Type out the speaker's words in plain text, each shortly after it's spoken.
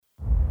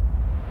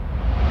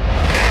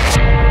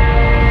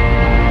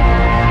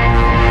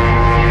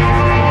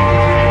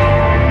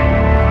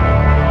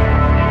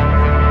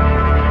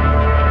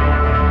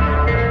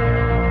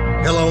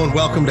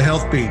welcome to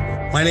Health Beat.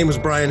 My name is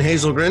Brian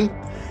Hazelgren,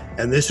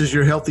 and this is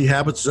your Healthy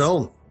Habits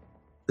Zone.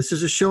 This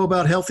is a show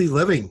about healthy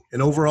living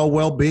and overall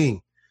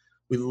well-being.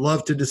 We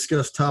love to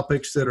discuss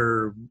topics that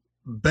are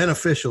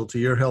beneficial to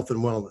your health and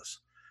wellness.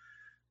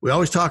 We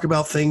always talk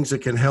about things that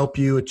can help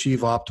you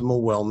achieve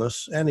optimal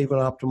wellness and even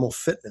optimal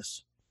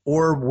fitness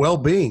or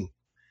well-being.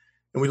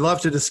 And we love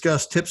to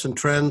discuss tips and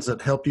trends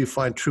that help you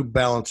find true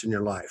balance in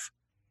your life.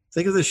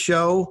 Think of this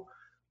show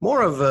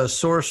more of a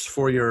source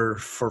for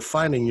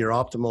finding your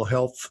optimal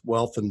health,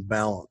 wealth, and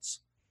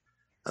balance.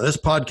 Now, this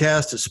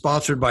podcast is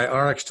sponsored by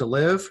RX to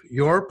Live,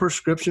 your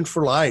prescription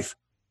for life.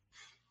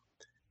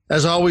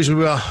 As always, we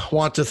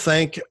want to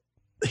thank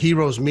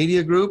Heroes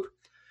Media Group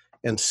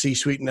and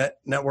C-Suite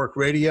Network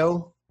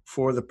Radio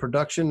for the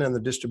production and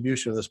the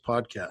distribution of this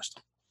podcast.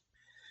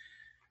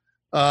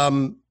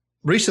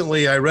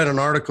 Recently, I read an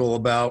article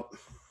about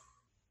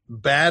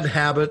bad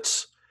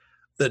habits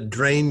that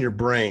drain your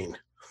brain.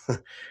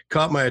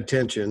 Caught my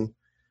attention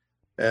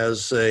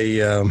as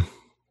a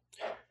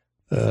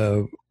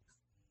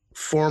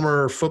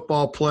former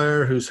football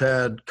player who's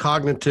had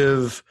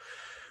cognitive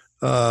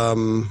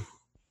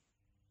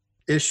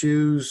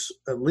issues,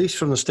 at least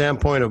from the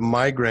standpoint of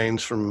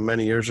migraines from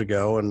many years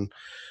ago. And,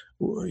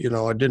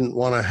 I didn't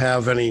want to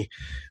have any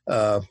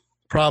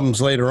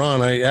problems later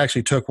on. I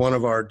actually took one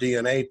of our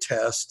DNA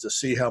tests to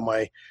see how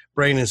my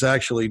brain is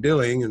actually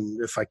doing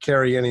and if I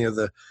carry any of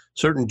the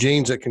certain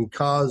genes that can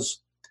cause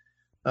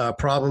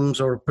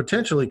problems or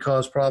potentially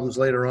cause problems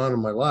later on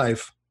in my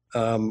life.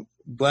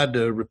 Glad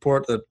to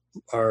report that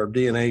our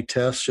DNA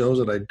test shows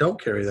that I don't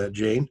carry that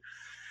gene,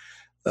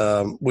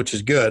 which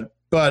is good.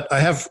 But I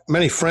have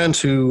many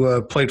friends who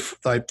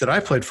that I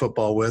played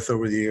football with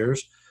over the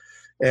years,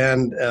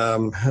 and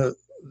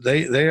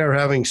they are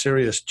having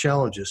serious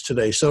challenges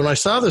today. So when I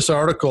saw this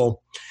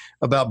article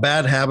about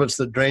bad habits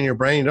that drain your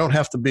brain, you don't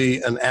have to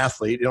be an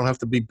athlete. You don't have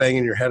to be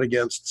banging your head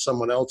against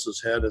someone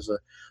else's head as a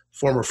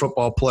former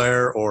football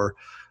player or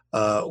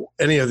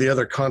any of the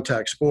other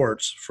contact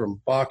sports, from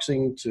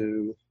boxing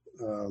to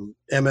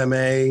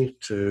MMA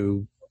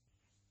to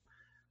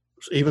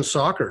even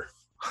soccer.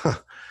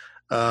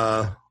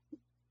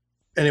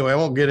 Anyway, I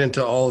won't get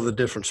into all of the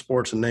different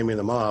sports and naming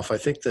them off. I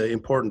think the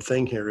important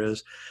thing here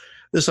is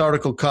this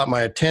article caught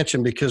my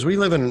attention because we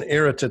live in an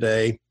era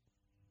today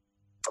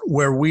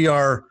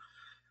where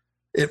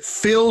it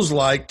feels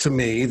like to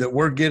me that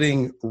we're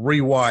getting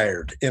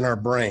rewired in our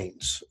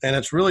brains, and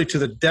it's really to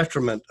the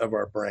detriment of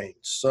our brains.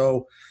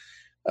 So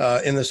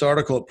in this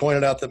article, it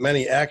pointed out that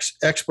many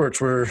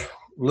experts were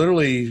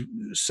literally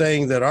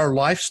saying that our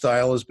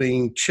lifestyle is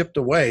being chipped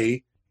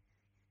away,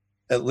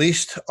 at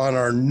least on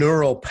our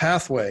neural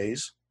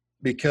pathways,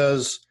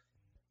 because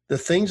the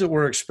things that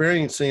we're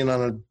experiencing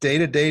on a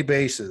day-to-day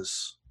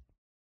basis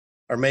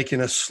are making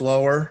us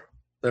slower.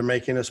 They're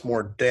making us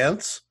more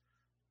dense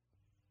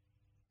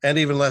and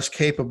even less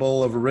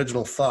capable of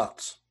original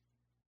thoughts.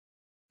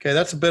 Okay,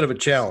 that's a bit of a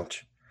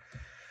challenge.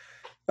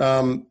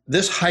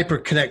 This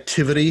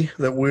hyperconnectivity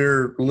that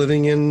we're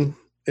living in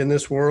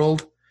this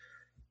world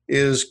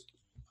is,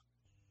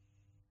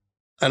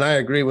 and I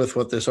agree with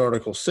what this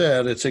article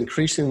said, it's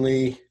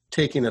increasingly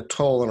taking a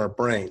toll on our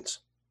brains.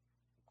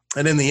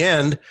 And in the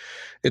end,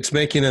 it's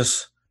making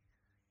us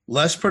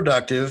less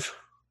productive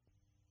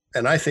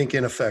and I think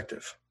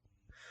ineffective.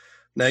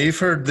 Now, you've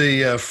heard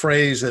the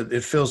phrase that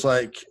it feels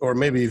like, or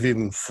maybe you've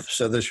even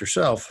said this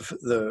yourself,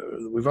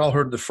 we've all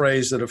heard the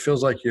phrase that it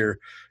feels like you're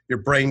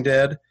brain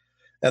dead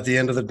at the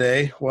end of the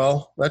day.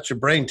 Well, that's your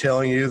brain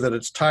telling you that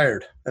it's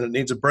tired and it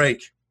needs a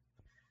break.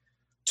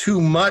 Too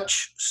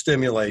much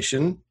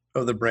stimulation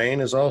of the brain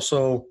is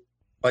also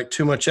like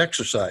too much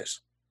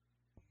exercise.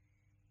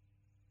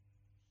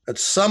 At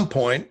some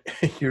point,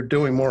 you're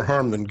doing more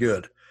harm than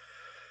good.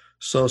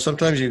 So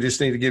sometimes you just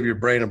need to give your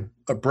brain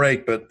a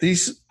break. But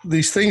these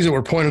things that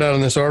were pointed out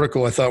in this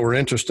article I thought were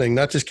interesting,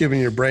 not just giving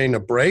your brain a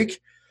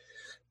break,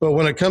 but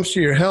when it comes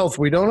to your health,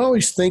 we don't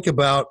always think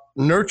about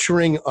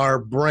nurturing our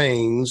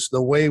brains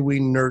the way we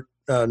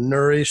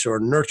nourish or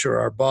nurture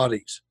our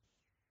bodies.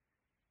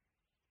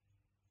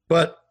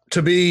 But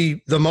to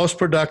be the most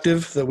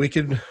productive that we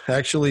could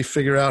actually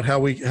figure out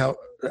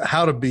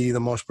how to be the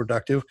most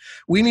productive,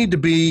 we need to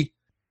be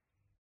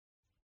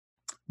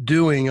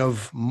doing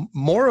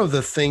more of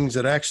the things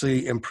that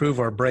actually improve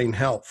our brain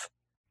health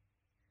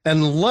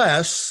and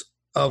less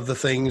of the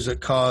things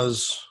that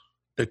cause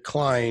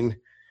decline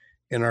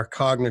in our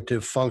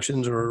cognitive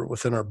functions or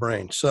within our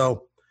brain.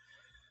 So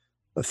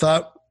I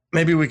thought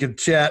maybe we could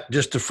chat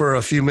just for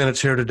a few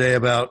minutes here today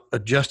about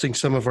adjusting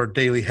some of our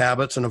daily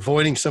habits and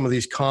avoiding some of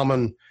these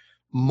common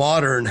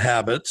modern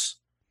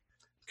habits,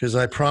 because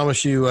I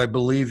promise you, I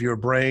believe your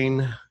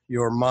brain,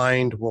 your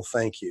mind will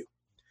thank you.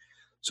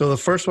 So the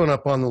first one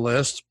up on the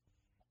list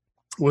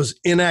was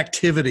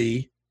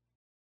inactivity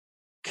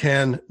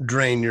can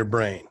drain your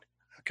brain.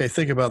 Okay,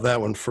 think about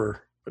that one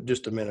for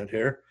just a minute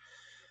here.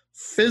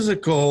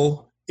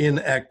 Physical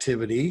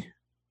inactivity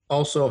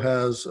also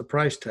has a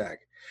price tag.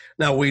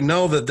 Now, we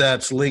know that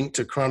that's linked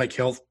to chronic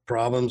health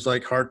problems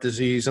like heart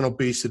disease and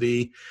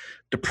obesity,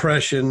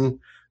 depression,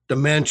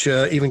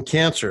 dementia, even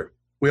cancer.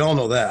 We all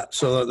know that.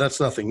 So that's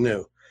nothing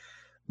new.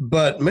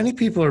 But many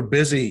people are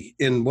busy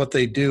in what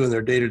they do in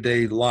their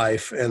day-to-day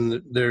life,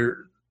 and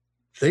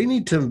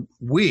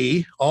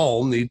we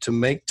all need to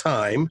make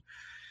time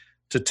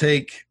to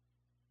take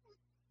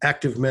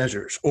active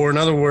measures, or in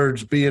other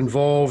words, be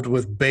involved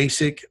with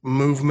basic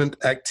movement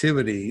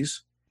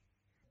activities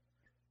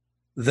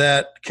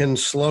that can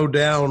slow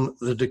down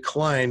the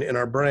decline in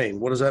our brain.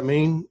 What does that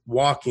mean?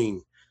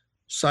 Walking,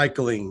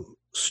 cycling,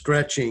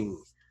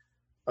 stretching,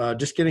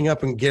 just getting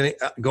up and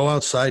go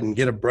outside and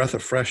get a breath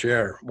of fresh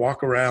air,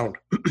 walk around.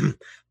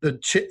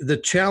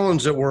 The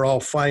challenge that we're all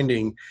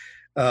finding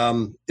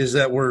is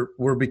that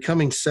we're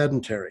becoming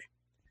sedentary.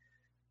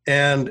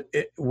 And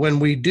when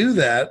we do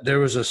that, there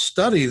was a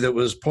study that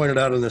was pointed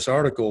out in this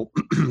article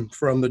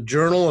from the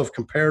Journal of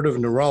Comparative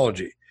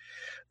Neurology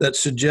that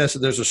suggests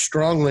that there's a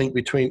strong link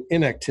between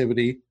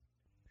inactivity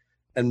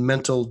and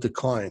mental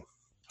decline.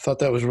 I thought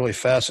that was really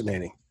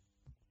fascinating.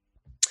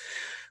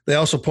 They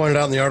also pointed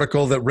out in the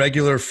article that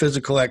regular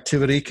physical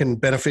activity can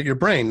benefit your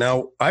brain.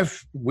 Now,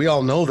 we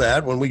all know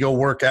that when we go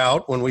work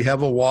out, when we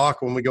have a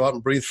walk, when we go out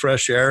and breathe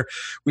fresh air,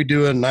 we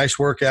do a nice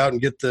workout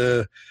and get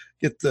the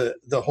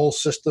whole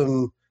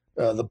system,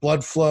 the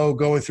blood flow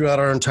going throughout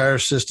our entire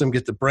system,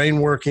 get the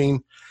brain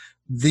working.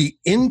 The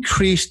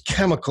increased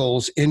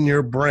chemicals in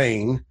your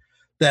brain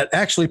that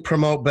actually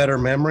promote better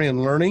memory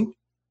and learning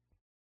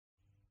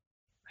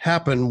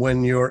happen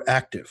when you're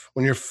active,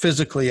 when you're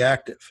physically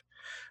active.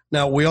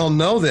 Now, we all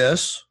know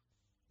this,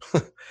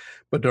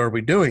 but are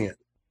we doing it?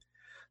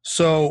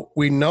 So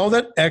we know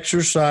that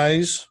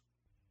exercise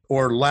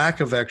or lack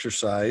of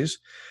exercise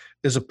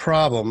is a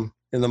problem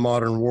in the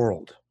modern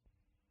world.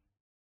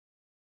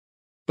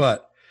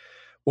 But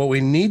what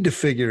we need to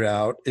figure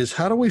out is,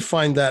 how do we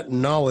find that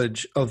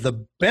knowledge of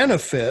the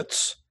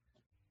benefits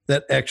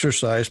that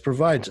exercise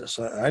provides us?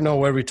 I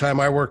know every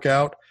time I work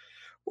out,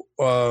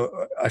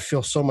 I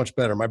feel so much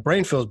better. My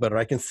brain feels better.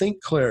 I can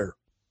think clearer.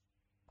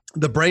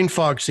 The brain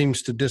fog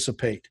seems to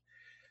dissipate.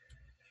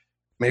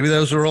 Maybe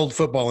those are old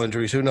football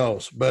injuries, who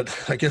knows? But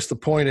I guess the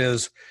point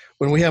is,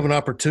 when we have an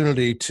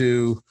opportunity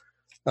to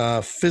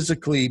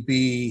physically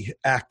be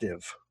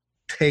active,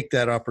 take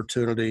that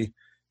opportunity,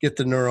 get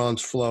the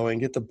neurons flowing,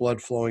 get the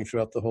blood flowing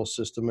throughout the whole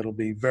system. It'll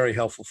be very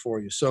helpful for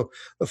you. So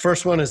the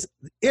first one is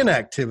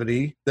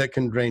inactivity that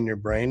can drain your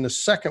brain. The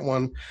second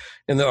one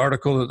in the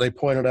article that they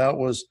pointed out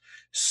was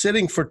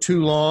sitting for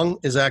too long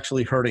is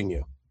actually hurting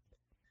you.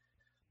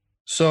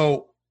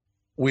 So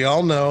we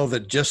all know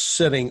that just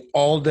sitting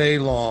all day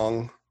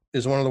long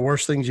is one of the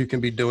worst things you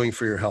can be doing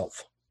for your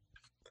health.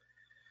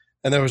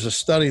 And there was a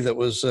study that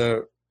was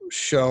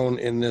shown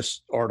in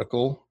this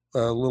article,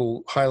 a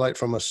little highlight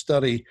from a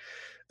study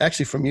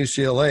actually from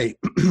UCLA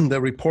that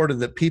reported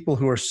that people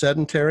who are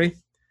sedentary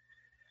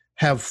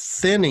have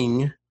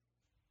thinning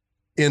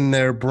in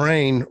their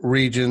brain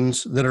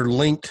regions that are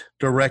linked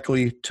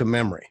directly to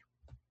memory.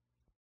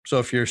 So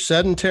if you're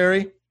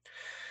sedentary,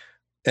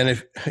 and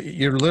if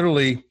you're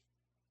literally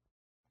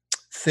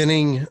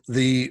thinning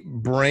the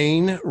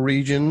brain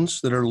regions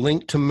that are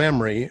linked to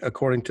memory,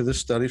 according to this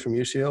study from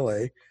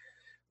UCLA,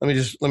 let me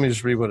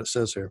just read what it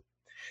says here.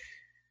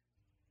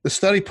 The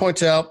study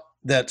points out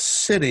that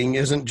sitting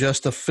isn't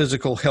just a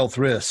physical health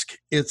risk,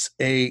 it's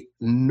a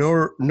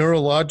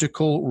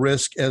neurological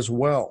risk as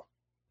well.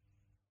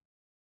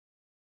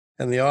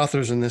 And the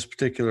authors in this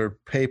particular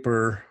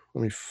paper,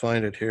 let me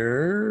find it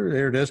here,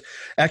 there it is,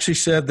 actually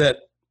said that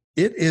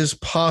it is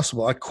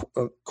possible, I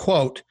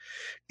quote,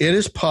 "It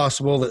is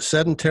possible that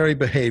sedentary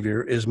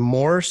behavior is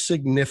more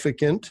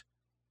significant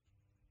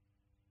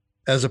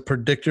as a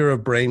predictor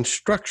of brain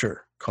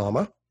structure,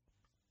 comma."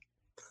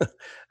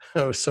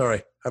 Oh,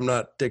 sorry, I'm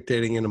not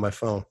dictating into my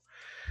phone.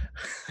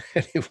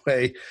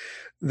 Anyway,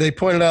 they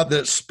pointed out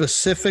that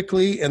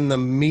specifically in the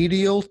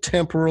medial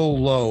temporal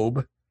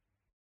lobe,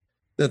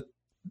 that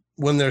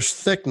when there's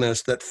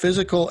thickness, that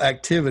physical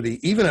activity,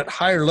 even at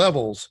higher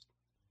levels,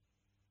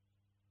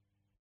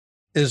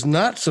 is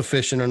not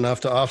sufficient enough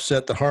to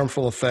offset the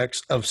harmful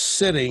effects of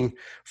sitting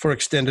for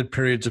extended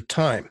periods of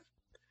time.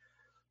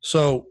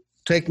 So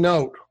take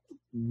note,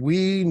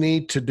 we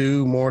need to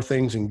do more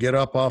things and get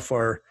up off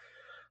our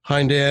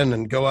hind end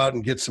and go out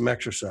and get some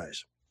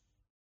exercise.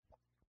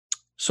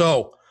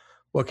 So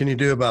what can you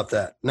do about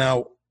that?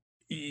 Now,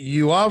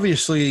 you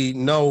obviously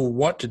know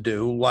what to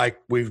do. Like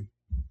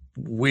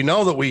we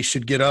know that we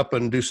should get up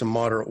and do some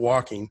moderate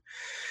walking,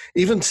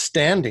 even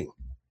standing.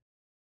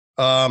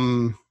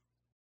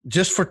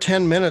 Just for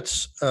 10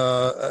 minutes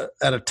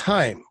at a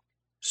time,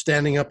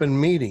 standing up in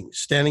meetings,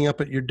 standing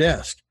up at your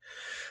desk,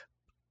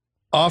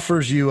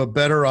 offers you a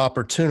better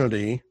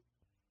opportunity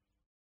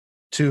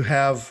to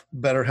have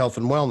better health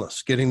and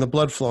wellness, getting the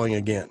blood flowing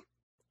again.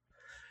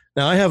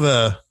 Now, I have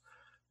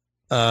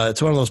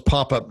it's one of those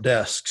pop-up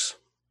desks,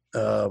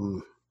 like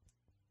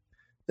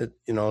a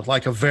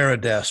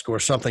Veridesk or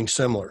something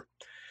similar.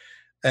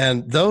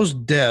 And those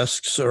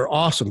desks are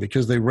awesome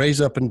because they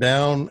raise up and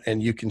down,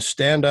 and you can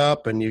stand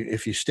up. And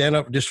if you stand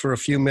up just for a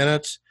few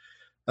minutes,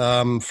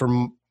 for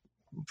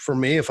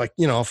me, if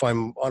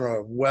I'm on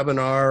a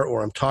webinar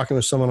or I'm talking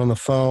with someone on the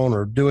phone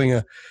or doing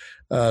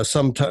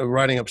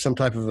writing up some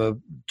type of a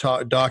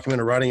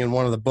document or writing in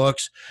one of the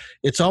books,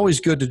 it's always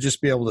good to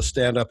just be able to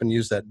stand up and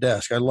use that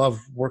desk. I love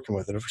working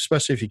with it,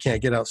 especially if you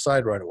can't get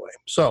outside right away.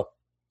 So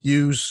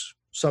use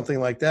something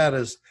like that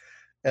as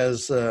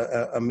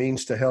a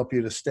means to help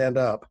you to stand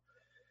up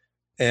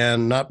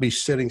and not be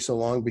sitting so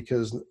long,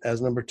 because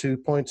as number 2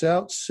 points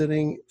out,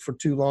 sitting for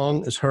too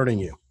long is hurting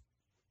you.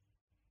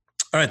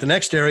 All right, the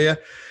next area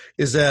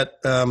is that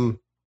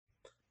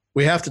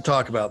we have to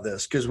talk about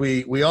this, because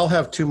we all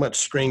have too much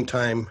screen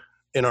time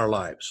in our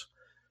lives.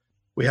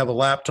 We have a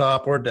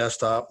laptop or a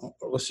desktop.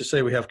 Let's just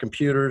say we have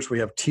computers, we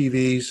have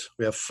TVs,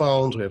 we have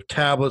phones, we have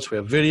tablets, we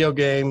have video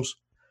games.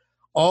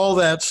 All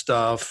that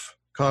stuff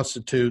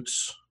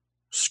constitutes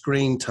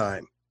screen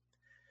time.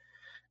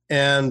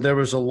 And there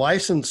was a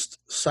licensed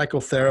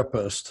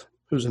psychotherapist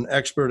who's an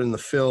expert in the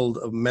field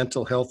of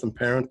mental health and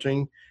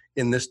parenting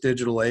in this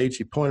digital age.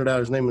 He pointed out,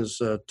 his name is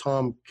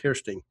Tom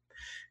Kirsting.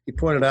 He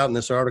pointed out in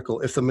this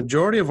article, if the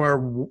majority of our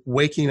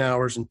waking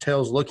hours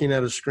entails looking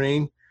at a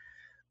screen,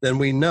 then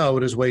we know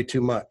it is way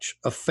too much.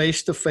 A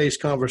face-to-face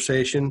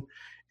conversation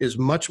is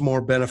much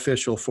more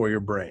beneficial for your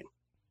brain.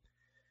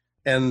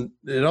 And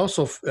it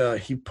also,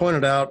 he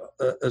pointed out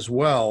as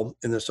well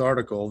in this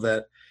article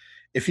that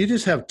if you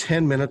just have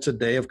 10 minutes a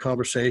day of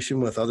conversation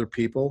with other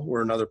people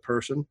or another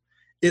person,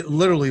 it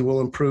literally will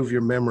improve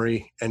your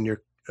memory and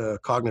your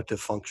cognitive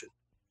function.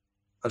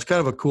 That's kind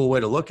of a cool way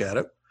to look at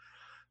it.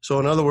 So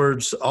in other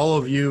words, all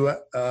of you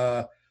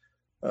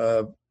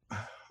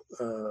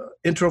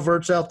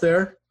introverts out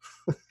there,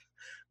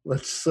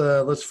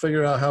 let's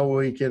figure out how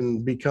we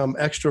can become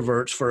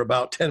extroverts for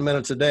about 10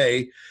 minutes a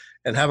day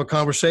and have a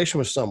conversation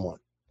with someone,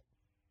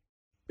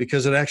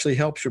 because it actually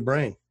helps your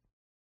brain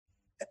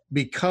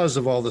because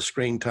of all the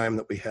screen time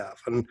that we have.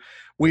 And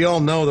we all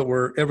know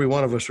that every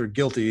one of us are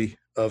guilty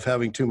of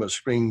having too much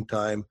screen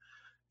time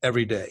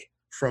every day,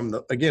 from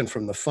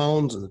the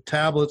phones and the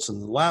tablets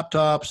and the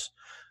laptops,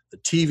 the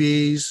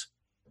TVs,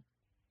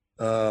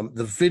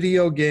 the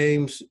video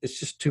games. It's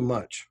just too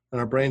much, and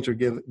our brains are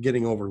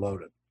getting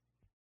overloaded.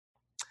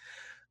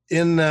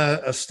 In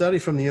a study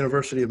from the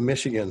University of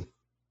Michigan,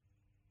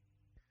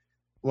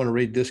 I want to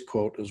read this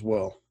quote as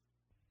well.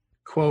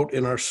 Quote,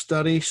 in our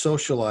study,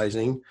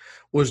 socializing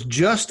was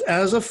just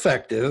as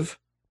effective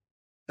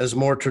as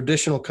more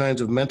traditional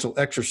kinds of mental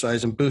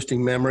exercise in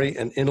boosting memory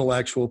and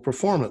intellectual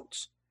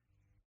performance.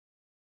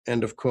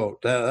 End of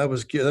quote. That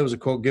was a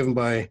quote given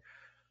by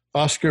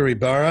Oscar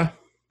Ibarra.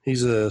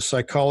 He's a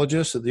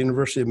psychologist at the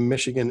University of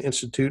Michigan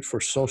Institute for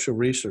Social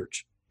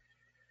Research.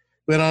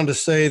 Went on to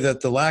say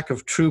that the lack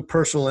of true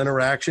personal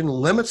interaction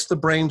limits the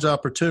brain's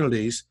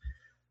opportunities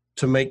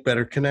to make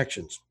better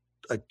connections.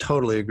 I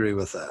totally agree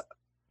with that.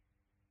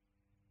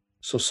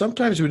 So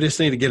sometimes we just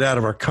need to get out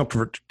of our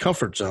comfort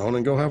zone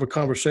and go have a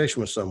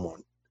conversation with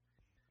someone.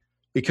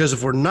 Because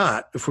if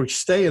we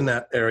stay in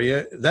that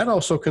area, that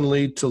also can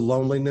lead to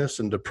loneliness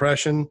and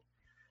depression.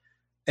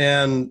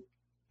 And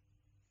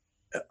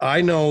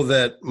I know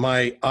that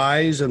my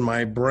eyes and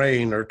my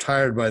brain are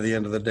tired by the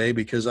end of the day,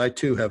 because I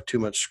too have too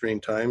much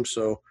screen time.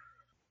 So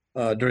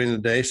during the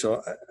day.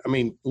 So, I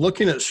mean,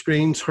 looking at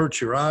screens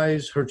hurts your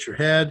eyes, hurts your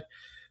head,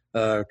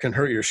 can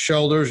hurt your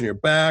shoulders and your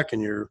back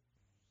and your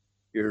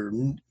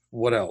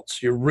what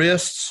else? Your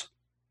wrists,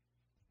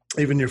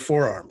 even your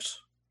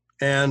forearms.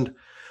 And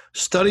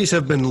studies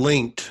have been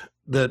linked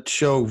that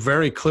show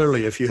very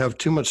clearly if you have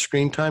too much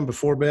screen time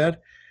before bed,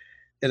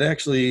 it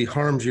actually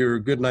harms your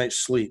good night's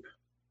sleep.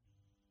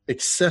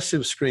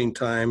 Excessive screen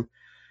time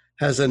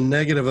has a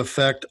negative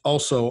effect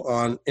also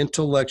on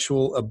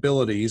intellectual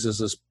abilities, as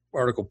this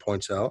article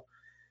points out,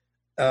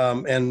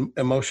 and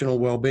emotional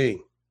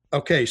well-being.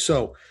 Okay,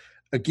 so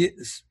again,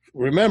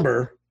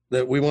 remember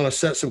that we want to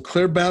set some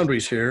clear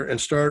boundaries here and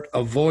start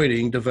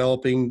avoiding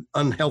developing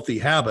unhealthy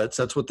habits.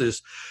 That's what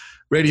this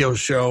radio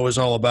show is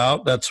all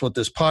about. That's what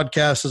this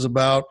podcast is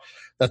about.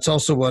 That's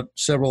also what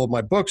several of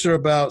my books are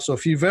about. So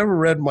if you've ever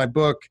read my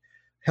book,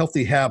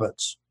 Healthy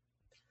Habits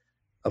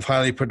of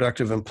Highly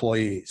Productive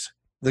Employees,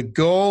 the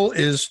goal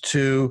is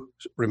to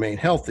remain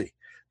healthy.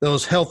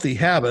 Those healthy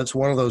habits,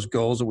 one of those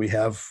goals that we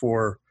have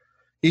for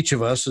each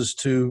of us is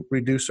to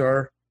reduce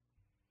our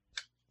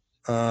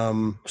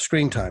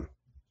screen time.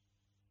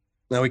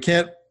 Now, we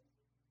can't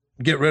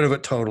get rid of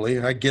it totally.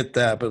 I get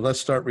that, but let's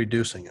start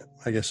reducing it,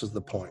 I guess is the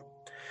point.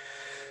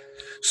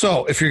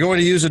 So if you're going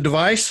to use a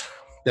device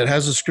that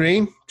has a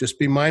screen, just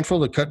be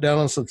mindful to cut down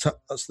on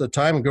the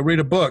time and go read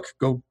a book.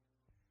 Go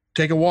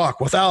take a walk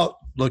without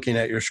looking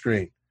at your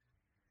screen.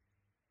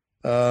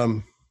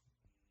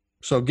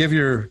 So give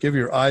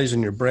your eyes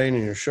and your brain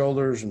and your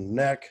shoulders and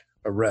neck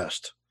a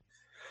rest.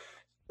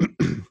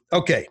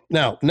 Okay,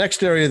 now,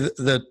 next area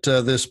that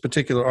this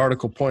particular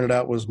article pointed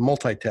out was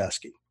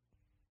multitasking.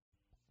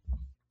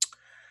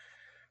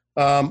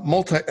 I'm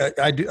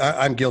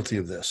guilty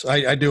of this.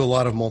 I do a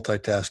lot of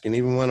multitasking.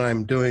 Even when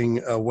I'm doing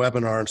a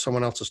webinar and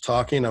someone else is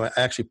talking, I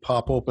actually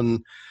pop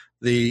open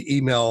the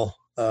email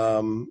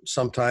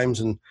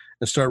sometimes and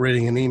start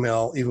reading an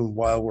email even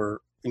while we're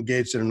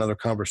engaged in another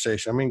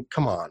conversation. I mean,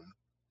 come on,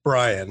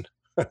 Brian,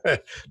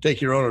 take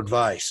your own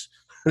advice.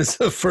 It's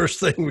the first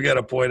thing we got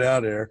to point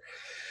out here.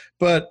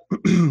 But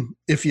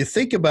if you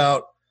think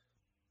about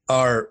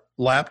our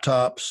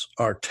laptops,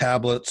 our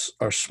tablets,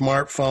 our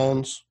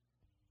smartphones,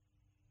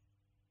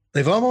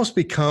 they've almost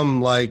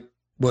become like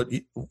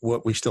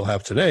what we still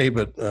have today,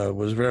 but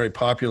was very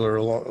popular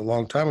a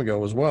long time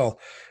ago as well.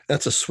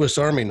 That's a Swiss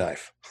Army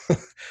knife.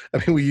 I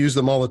mean, we use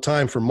them all the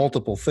time for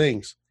multiple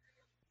things.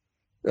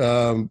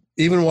 Even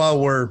while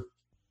we're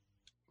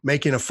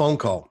making a phone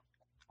call,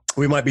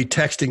 we might be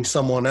texting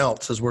someone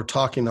else as we're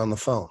talking on the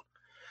phone.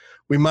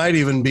 We might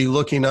even be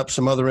looking up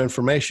some other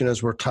information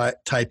as we're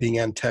typing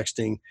and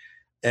texting.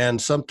 And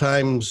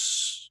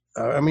sometimes,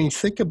 I mean,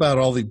 think about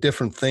all the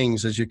different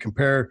things as you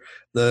compare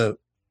the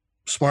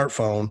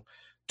smartphone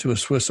to a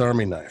Swiss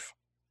Army knife.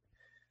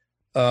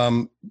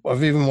 I've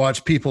even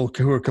watched people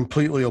who are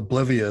completely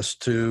oblivious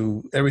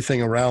to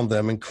everything around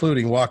them,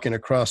 including walking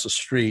across the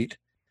street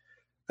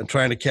and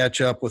trying to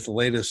catch up with the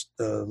latest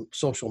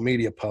social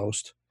media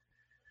post.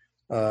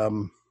 I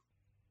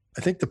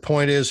think the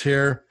point is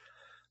here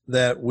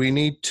that we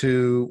need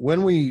to,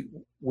 when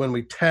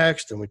we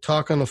text and we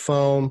talk on the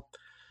phone,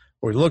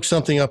 or we look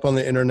something up on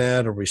the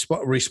internet, or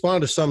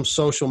respond to some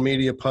social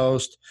media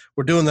post,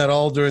 we're doing that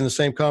all during the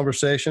same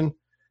conversation.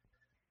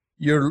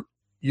 You're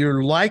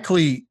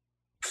likely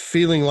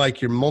feeling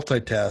like you're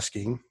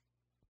multitasking,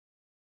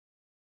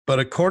 but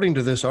according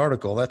to this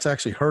article, that's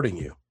actually hurting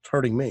you. It's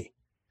hurting me.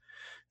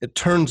 It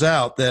turns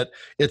out that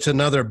it's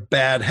another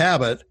bad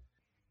habit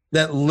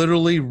that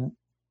literally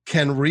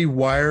can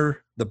rewire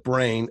the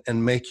brain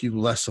and make you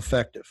less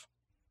effective.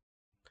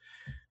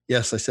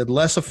 Yes, I said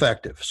less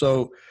effective.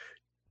 So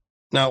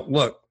now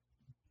look,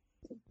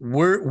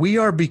 we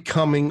are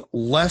becoming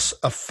less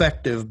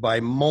effective by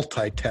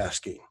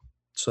multitasking.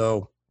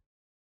 So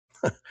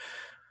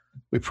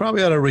we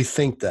probably ought to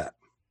rethink that.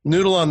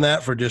 Noodle on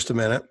that for just a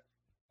minute,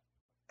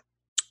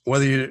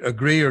 whether you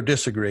agree or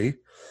disagree,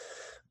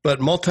 but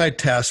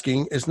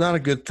multitasking is not a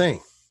good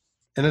thing.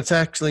 And it's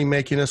actually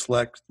making us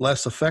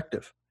less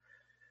effective.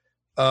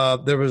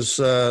 There was,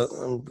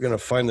 I'm going to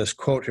find this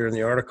quote here in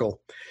the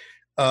article.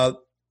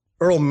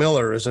 Earl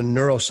Miller is a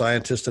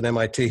neuroscientist at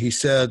MIT. He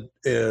said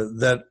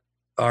that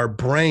our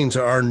brains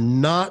are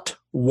not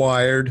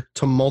wired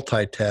to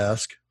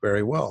multitask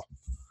very well.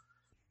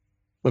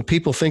 When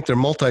people think they're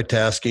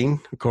multitasking,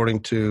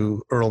 according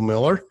to Earl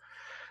Miller,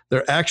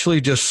 they're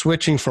actually just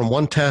switching from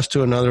one task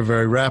to another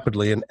very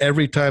rapidly. And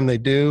every time they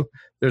do,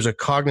 there's a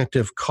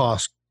cognitive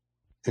cost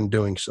in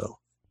doing so.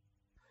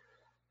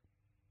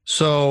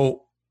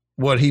 So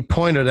what he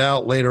pointed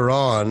out later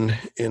on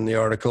in the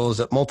article is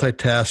that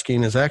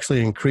multitasking is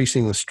actually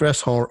increasing the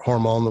stress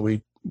hormone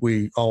that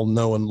we all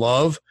know and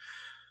love,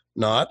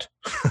 not.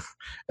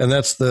 And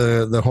that's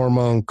the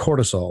hormone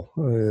cortisol.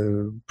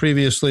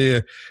 Previously,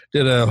 I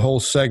did a whole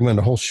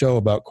show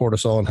about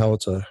cortisol and how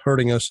it's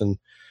hurting us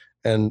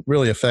and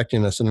really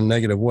affecting us in a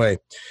negative way.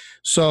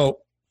 So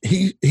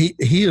he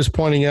is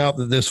pointing out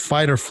that this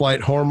fight or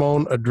flight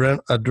hormone,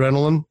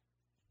 adrenaline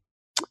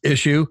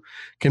issue,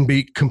 can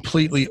be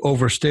completely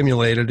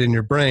overstimulated in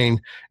your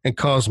brain and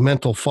cause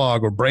mental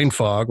fog or brain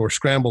fog or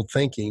scrambled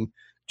thinking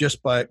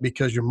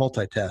because you're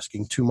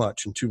multitasking too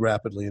much and too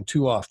rapidly and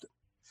too often.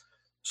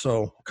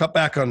 So cut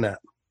back on that.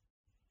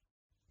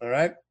 All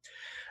right.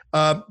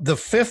 The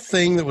fifth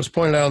thing that was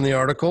pointed out in the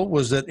article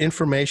was that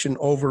information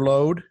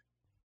overload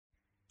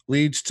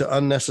leads to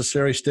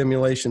unnecessary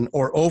stimulation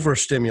or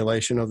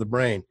overstimulation of the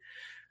brain.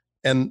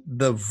 And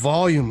the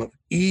volume of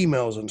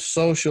emails and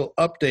social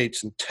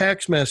updates and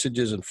text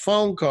messages and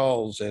phone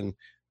calls and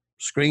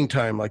screen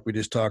time, like we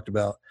just talked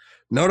about,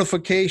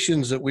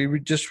 notifications that we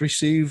just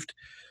received,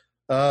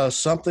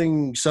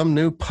 some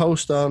new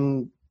post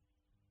on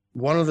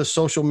one of the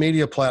social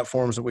media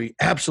platforms that we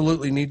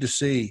absolutely need to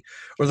see,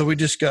 or that we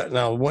just got.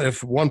 Now,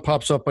 if one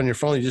pops up on your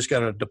phone, you just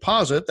got a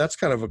deposit. That's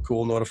kind of a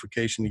cool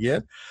notification to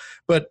get.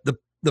 But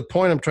the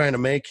point I'm trying to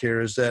make here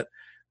is that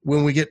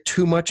when we get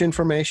too much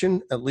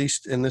information, at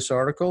least in this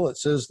article, it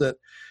says that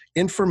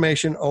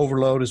information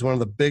overload is one of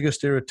the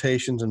biggest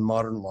irritations in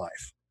modern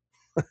life.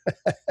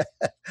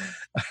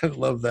 I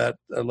love that.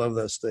 I love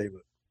that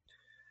statement.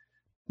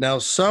 Now,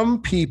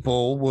 some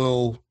people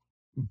will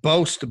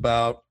boast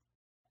about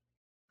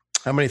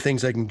how many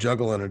things they can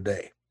juggle in a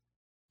day.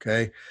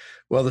 Okay.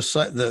 Well,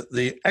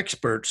 the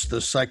experts,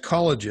 the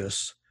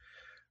psychologists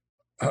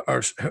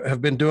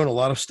have been doing a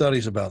lot of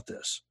studies about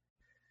this.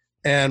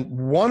 And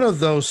one of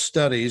those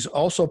studies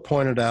also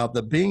pointed out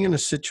that being in a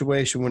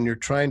situation when you're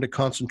trying to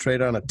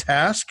concentrate on a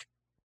task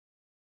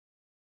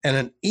and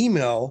an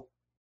email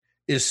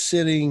is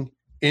sitting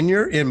in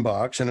your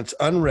inbox and it's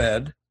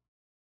unread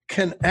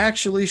can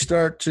actually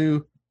start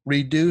to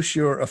reduce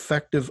your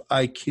effective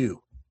IQ.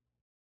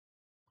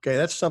 Okay,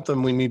 that's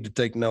something we need to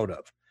take note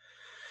of.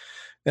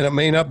 And it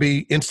may not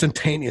be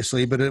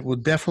instantaneously, but it will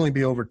definitely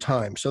be over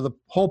time. So the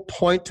whole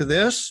point to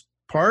this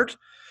part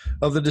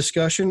of the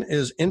discussion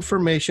is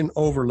information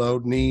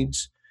overload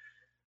needs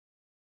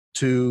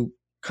to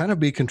kind of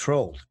be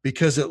controlled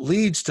because it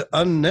leads to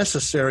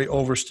unnecessary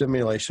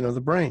overstimulation of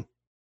the brain.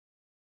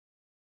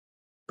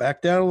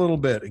 Back down a little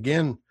bit.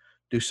 Again,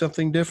 Do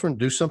something different.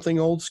 Do something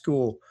old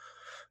school.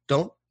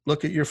 Don't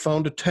look at your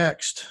phone to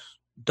text.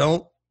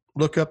 Don't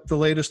look up the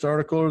latest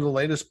article or the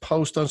latest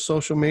post on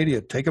social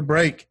media. Take a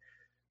break.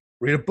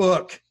 Read a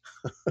book.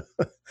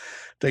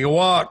 Take a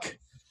walk.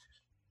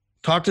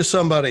 Talk to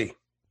somebody.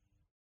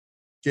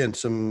 Again,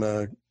 some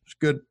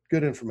good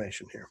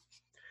information here.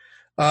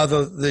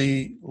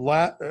 The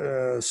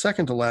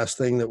second to last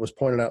thing that was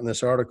pointed out in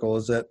this article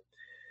is that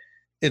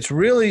it's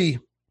really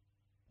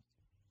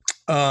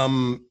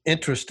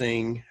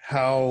interesting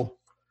how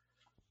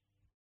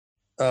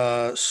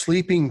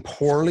sleeping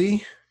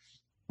poorly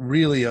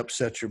really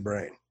upsets your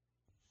brain.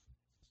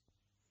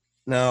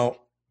 Now,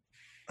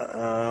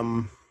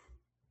 I'm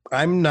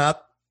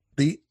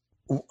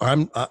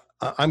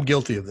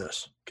guilty of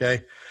this.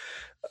 Okay.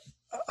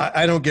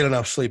 I don't get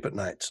enough sleep at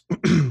nights.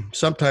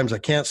 Sometimes I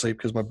can't sleep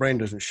because my brain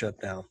doesn't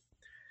shut down.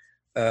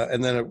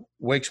 And then it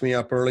wakes me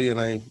up early and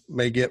I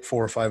may get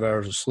 4 or 5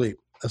 hours of sleep.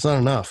 That's not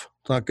enough.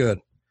 It's not good.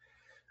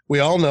 We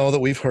all know that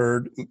we've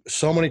heard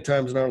so many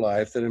times in our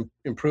life that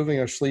improving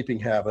our sleeping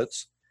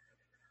habits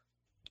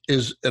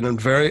is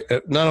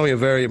not only a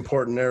very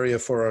important area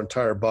for our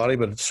entire body,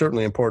 but it's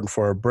certainly important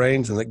for our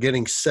brains, and that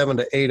getting 7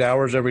 to 8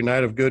 hours every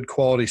night of good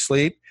quality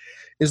sleep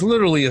is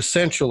literally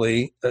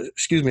essential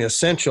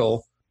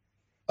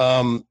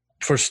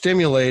for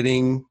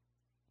stimulating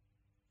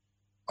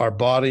our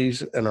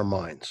bodies and our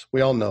minds.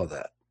 We all know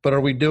that, but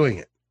are we doing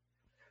it?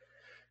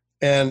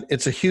 And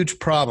it's a huge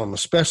problem,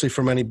 especially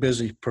for many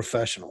busy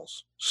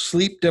professionals.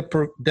 Sleep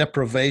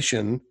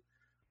deprivation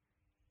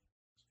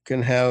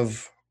can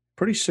have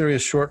pretty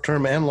serious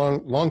short-term and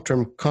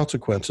long-term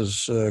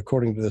consequences,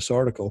 according to this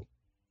article.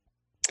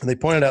 And they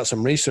pointed out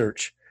some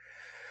research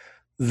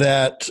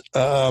that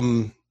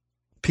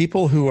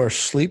people who are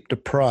sleep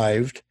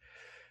deprived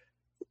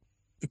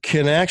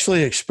can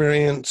actually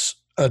experience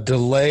a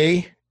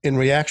delay in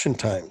reaction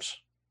times.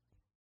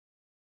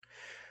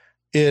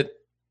 It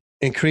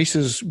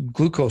increases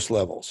glucose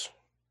levels.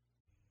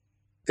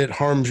 It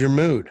harms your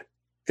mood.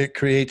 It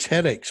creates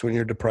headaches when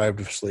you're deprived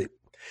of sleep.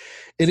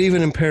 It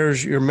even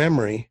impairs your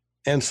memory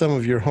and some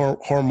of your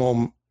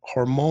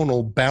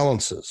hormonal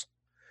balances.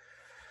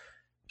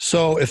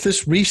 So if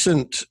this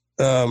recent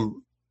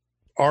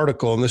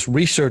article and this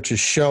research is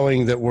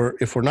showing that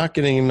if we're not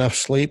getting enough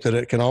sleep, that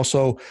it can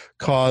also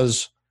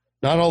cause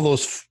not all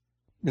those,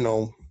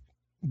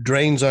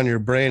 drains on your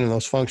brain and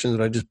those functions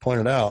that I just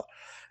pointed out.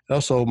 It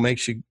also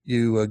makes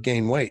you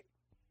gain weight.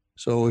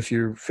 So if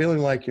you're feeling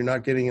like you're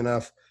not getting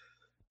enough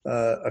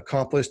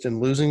accomplished in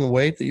losing the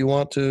weight that you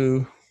want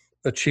to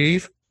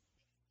achieve,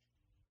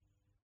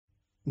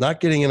 not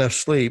getting enough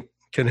sleep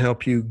can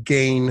help you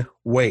gain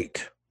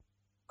weight,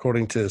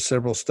 according to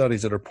several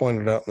studies that are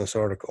pointed out in this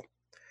article.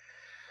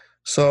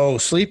 So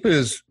sleep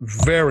is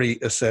very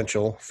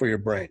essential for your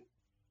brain,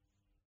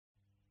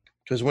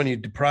 because when you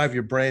deprive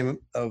your brain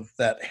of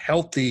that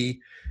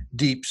healthy,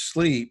 deep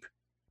sleep,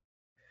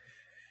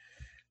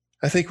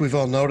 I think we've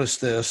all noticed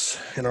this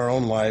in our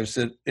own lives,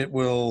 that it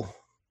will,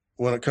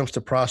 when it comes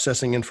to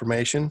processing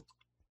information,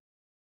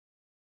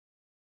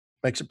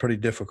 makes it pretty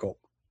difficult.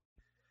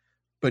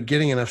 But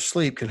getting enough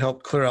sleep can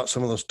help clear out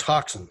some of those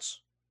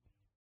toxins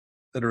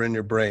that are in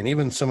your brain,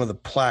 even some of the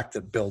plaque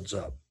that builds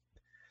up.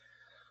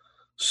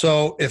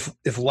 So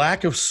if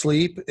lack of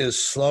sleep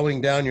is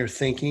slowing down your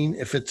thinking,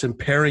 if it's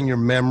impairing your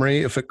memory,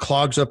 if it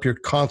clogs up your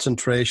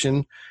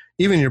concentration,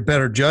 even your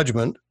better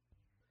judgment,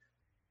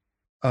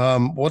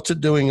 what's it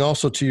doing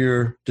also to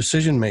your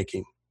decision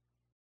making?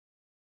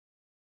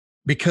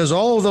 Because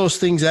all of those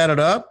things added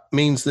up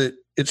means that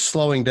it's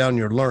slowing down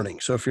your learning.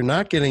 So if you're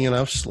not getting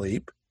enough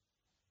sleep,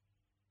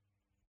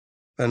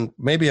 and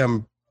maybe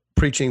I'm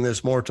preaching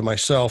this more to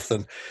myself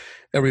than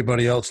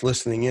everybody else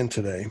listening in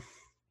today,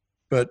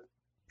 but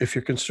if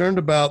you're concerned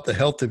about the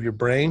health of your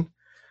brain,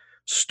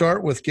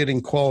 start with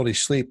getting quality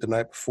sleep the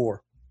night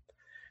before.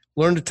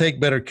 Learn to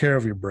take better care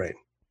of your brain.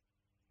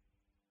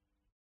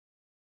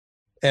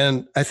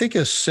 And I think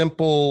a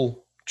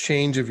simple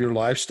change of your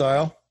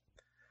lifestyle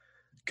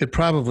could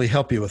probably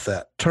help you with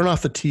that. Turn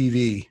off the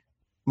TV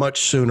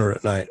much sooner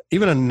at night,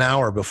 even an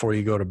hour before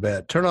you go to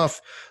bed. Turn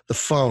off the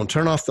phone,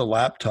 turn off the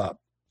laptop.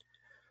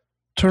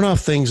 Turn off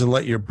things and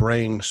let your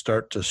brain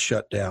start to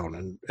shut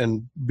down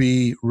and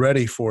be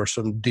ready for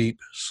some deep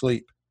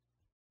sleep.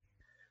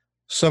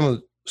 Some of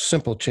the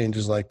simple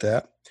changes like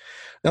that.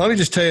 Now, let me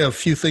just tell you a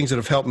few things that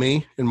have helped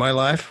me in my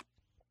life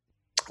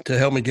to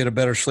help me get a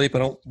better sleep. I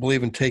don't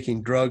believe in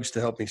taking drugs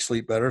to help me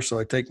sleep better, so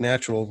I take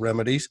natural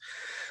remedies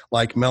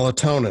like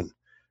melatonin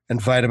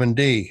and vitamin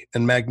D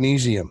and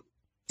magnesium,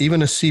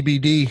 even a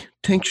CBD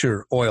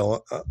tincture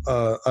oil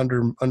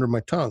under my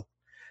tongue,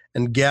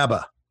 and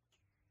GABA.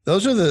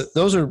 Those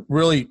are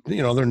really,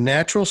 they're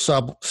natural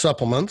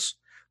supplements.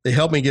 They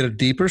help me get a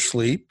deeper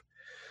sleep.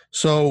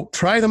 So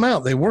try them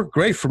out. They work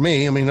great for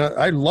me. I mean,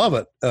 I love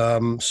it.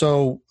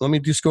 So let me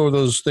just go over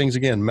those things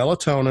again: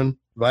 melatonin,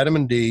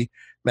 vitamin D,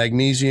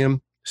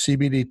 magnesium,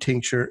 CBD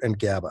tincture, and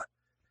GABA.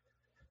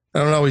 I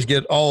don't always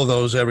get all of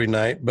those every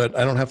night, but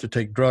I don't have to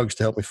take drugs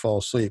to help me fall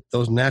asleep.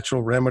 Those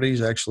natural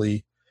remedies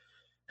actually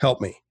help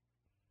me.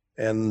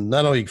 and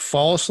not only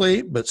fall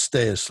asleep, but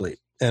stay asleep.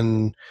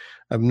 And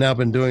I've now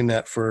been doing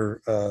that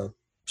for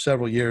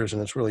several years,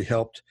 and it's really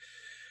helped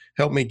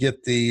me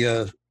get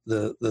the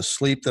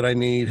sleep that I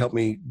need, help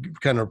me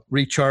kind of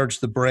recharge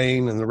the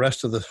brain and the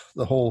rest of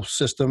the whole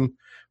system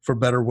for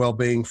better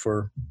well-being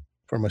for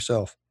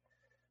myself.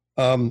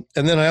 And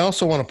then I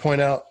also want to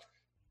point out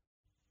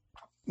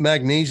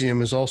magnesium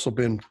has also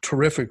been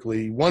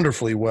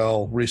wonderfully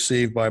well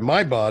received by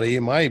my body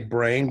and my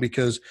brain,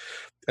 because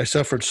I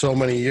suffered so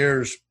many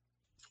years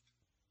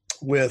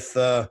with,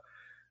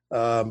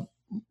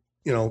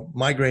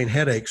 migraine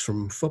headaches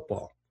from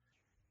football.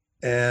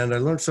 And I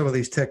learned some of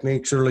these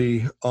techniques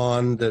early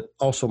on that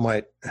also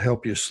might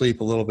help you sleep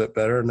a little bit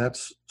better. And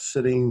that's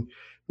sitting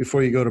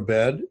before you go to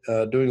bed,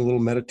 doing a little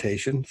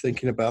meditation,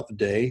 thinking about the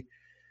day.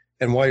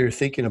 And while you're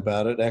thinking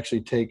about it,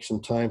 actually take some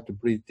time to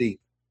breathe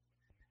deep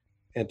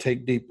and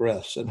take deep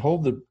breaths and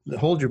hold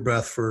your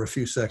breath for a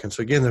few seconds.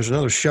 So again, there's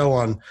another show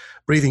on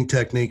breathing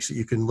techniques that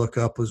you can look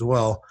up as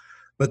well.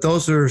 But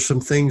those are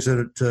some things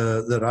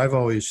that I've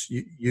always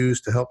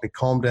used to help me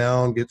calm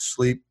down, get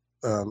sleep,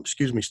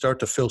 start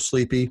to feel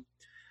sleepy,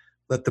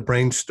 let the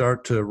brain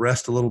start to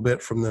rest a little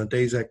bit from the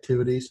day's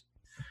activities.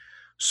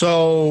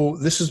 So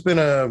this has been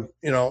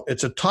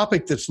it's a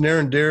topic that's near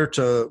and dear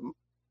to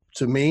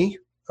me.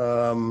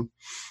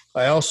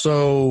 I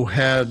also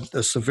had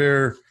a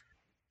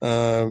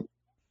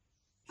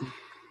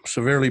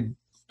severely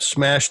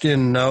smashed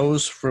in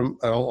nose from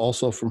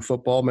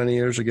football many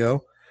years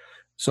ago.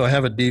 So I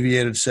have a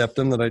deviated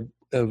septum that I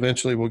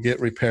eventually will get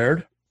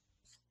repaired.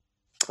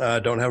 I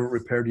don't have it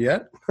repaired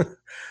yet,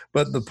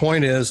 but the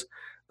point is,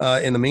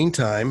 in the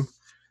meantime,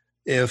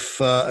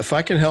 if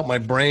I can help my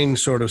brain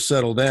sort of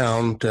settle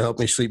down to help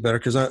me sleep better,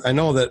 because I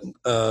know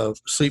that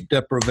sleep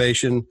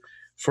deprivation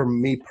for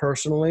me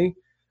personally,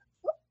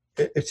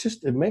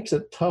 it makes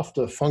it tough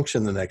to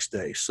function the next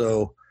day.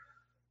 So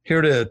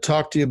here to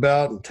talk to you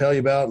about and tell you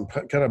about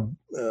and kind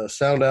of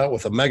sound out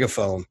with a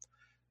megaphone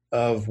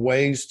of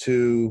ways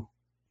to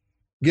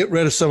get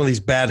rid of some of these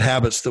bad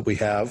habits that we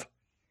have,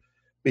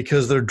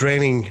 because they're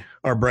draining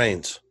our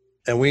brains,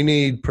 and we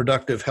need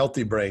productive,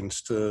 healthy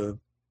brains to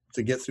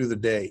get through the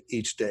day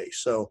each day.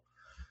 So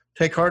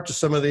take heart to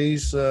some of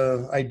these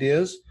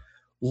ideas.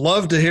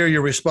 Love to hear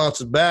your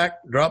responses back.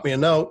 Drop me a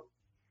note.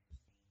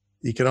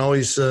 You can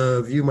always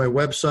view my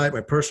website, my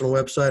personal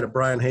website at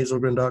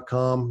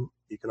brianhazelgren.com.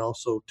 You can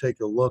also take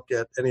a look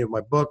at any of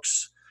my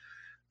books.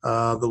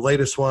 The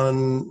latest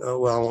one, I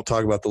won't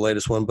talk about the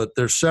latest one, but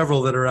there's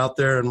several that are out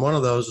there. And one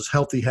of those is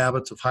Healthy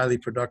Habits of Highly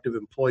Productive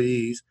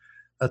Employees.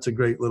 That's a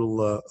great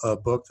little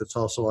book that's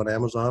also on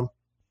Amazon.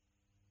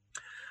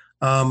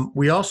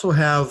 We also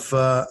have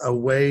a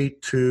way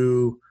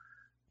to,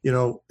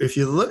 if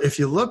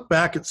you look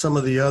back at some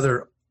of the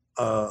other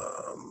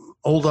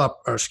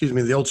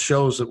the old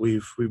shows that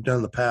we've done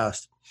in the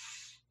past,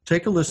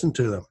 take a listen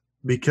to them,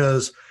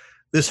 because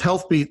this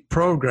Health Beat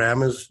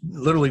program is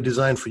literally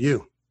designed for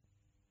you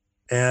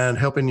and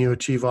helping you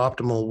achieve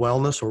optimal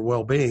wellness or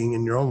well-being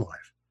in your own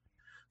life.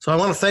 So I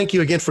want to thank you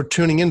again for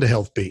tuning into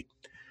Health Beat.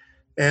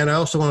 And I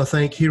also want to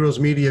thank Heroes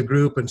Media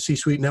Group and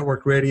C-Suite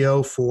Network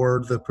Radio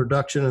for the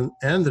production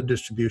and the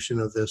distribution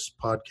of this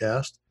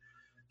podcast.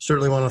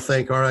 Certainly want to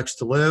thank RX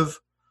to Live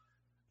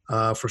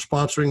for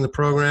sponsoring the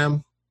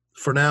program.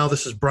 For now,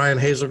 this is Brian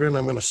Hazelgren.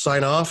 I'm going to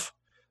sign off.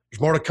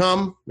 There's more to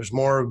come. There's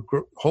more,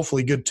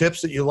 hopefully, good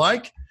tips that you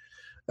like,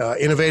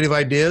 innovative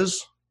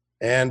ideas,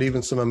 and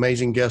even some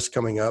amazing guests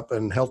coming up,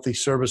 and healthy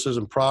services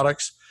and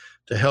products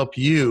to help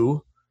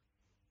you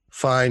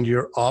find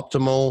your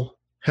optimal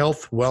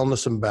health,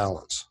 wellness, and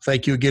balance.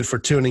 Thank you again for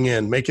tuning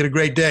in. Make it a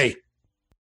great day.